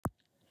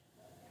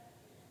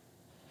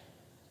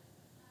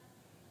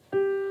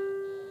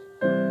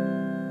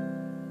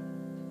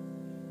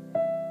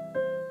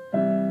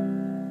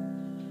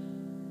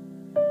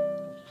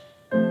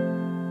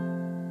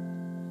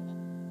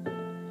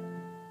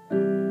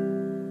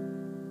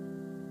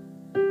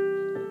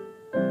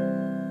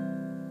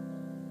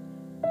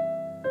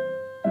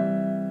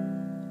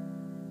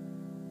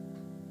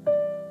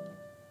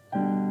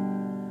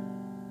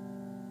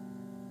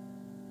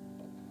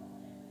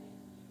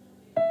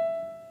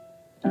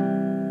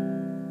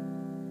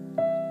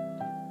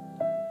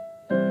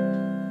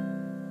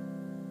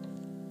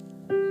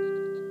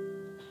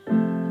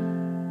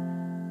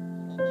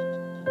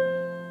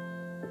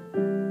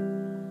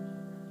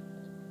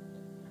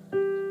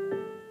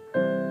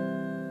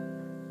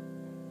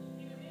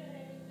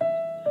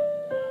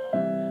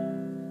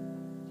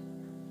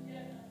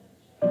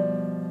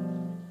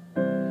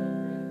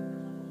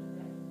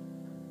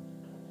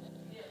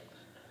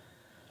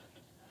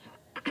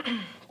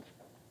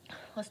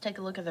take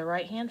a look at the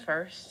right hand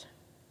first.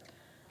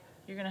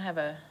 You're going to have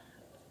a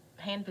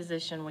hand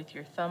position with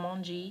your thumb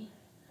on G,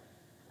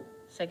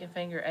 second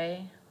finger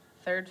A,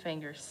 third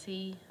finger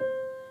C,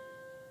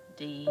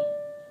 D,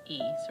 E.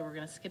 So we're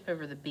going to skip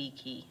over the B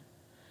key.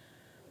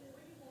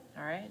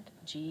 All right,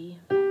 G,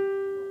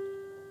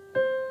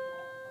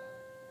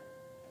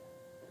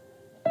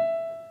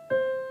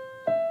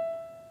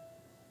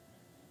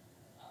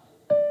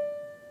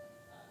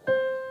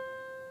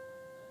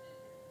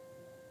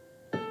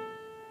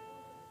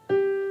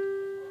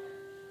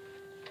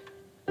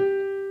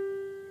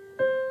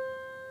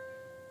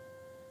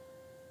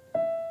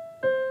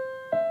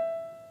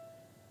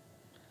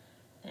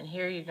 and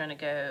here you're going to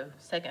go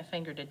second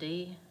finger to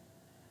D,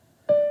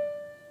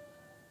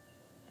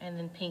 and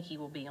then pinky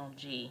will be on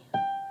G.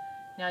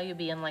 Now you'll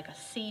be in like a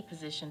C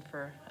position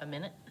for a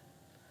minute.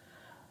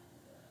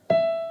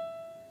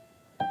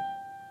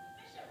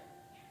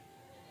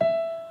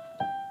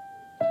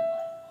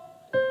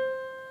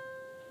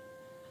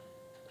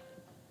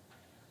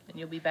 Then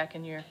you'll be back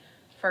in your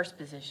first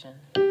position.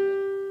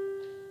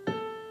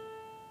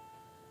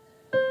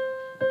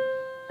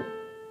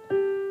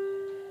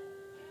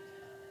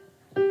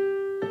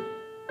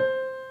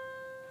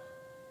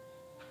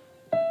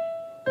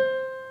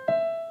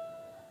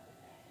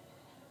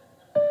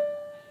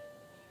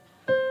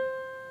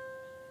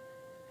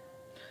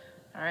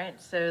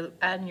 Alright, so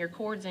adding your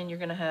chords in, you're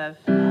going to have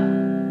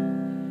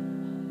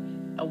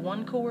a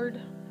 1 chord,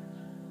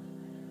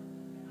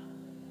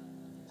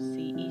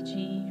 C, E,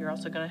 G. You're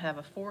also going to have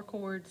a 4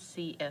 chord,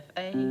 C, F,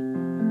 A.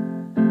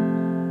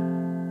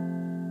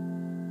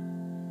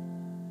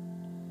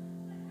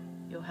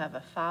 You'll have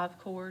a 5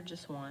 chord,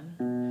 just 1.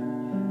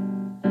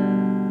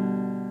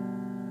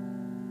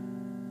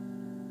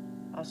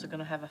 Also going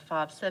to have a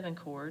 5/7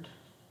 chord.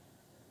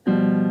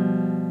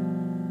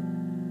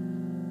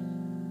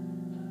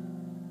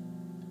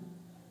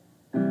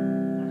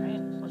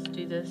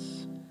 Do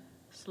this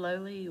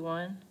slowly.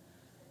 1,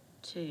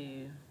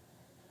 2.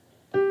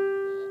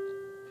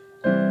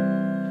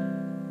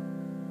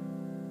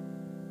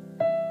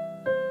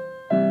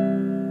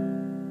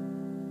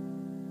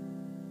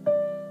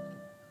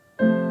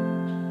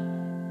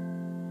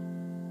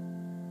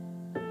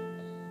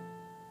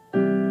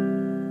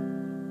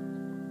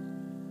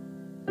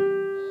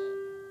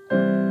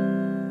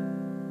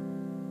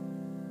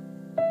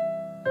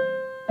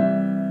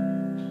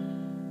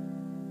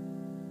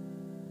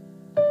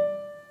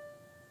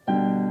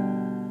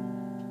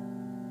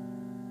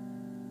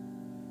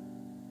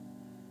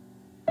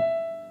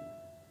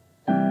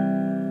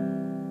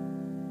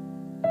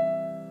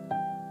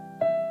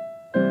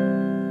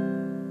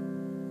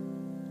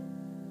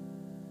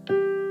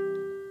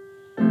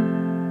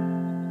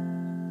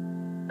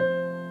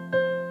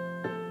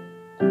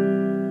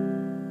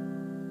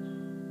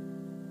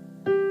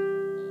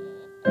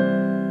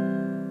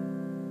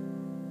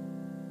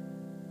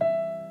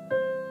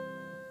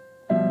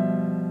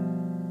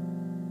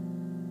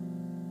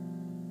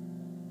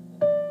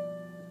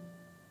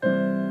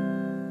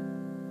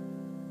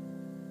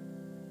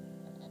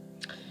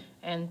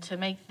 And to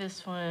make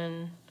this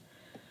one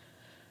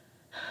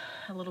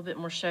a little bit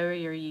more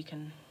showier, you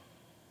can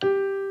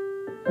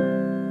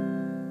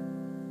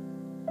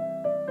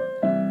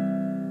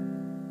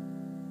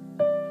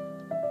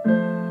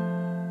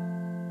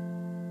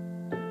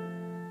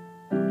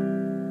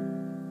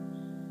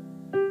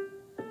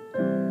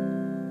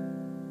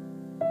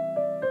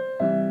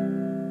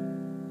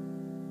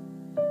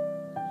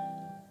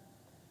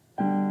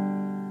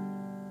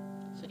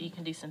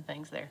do some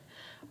things there.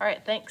 All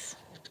right, thanks.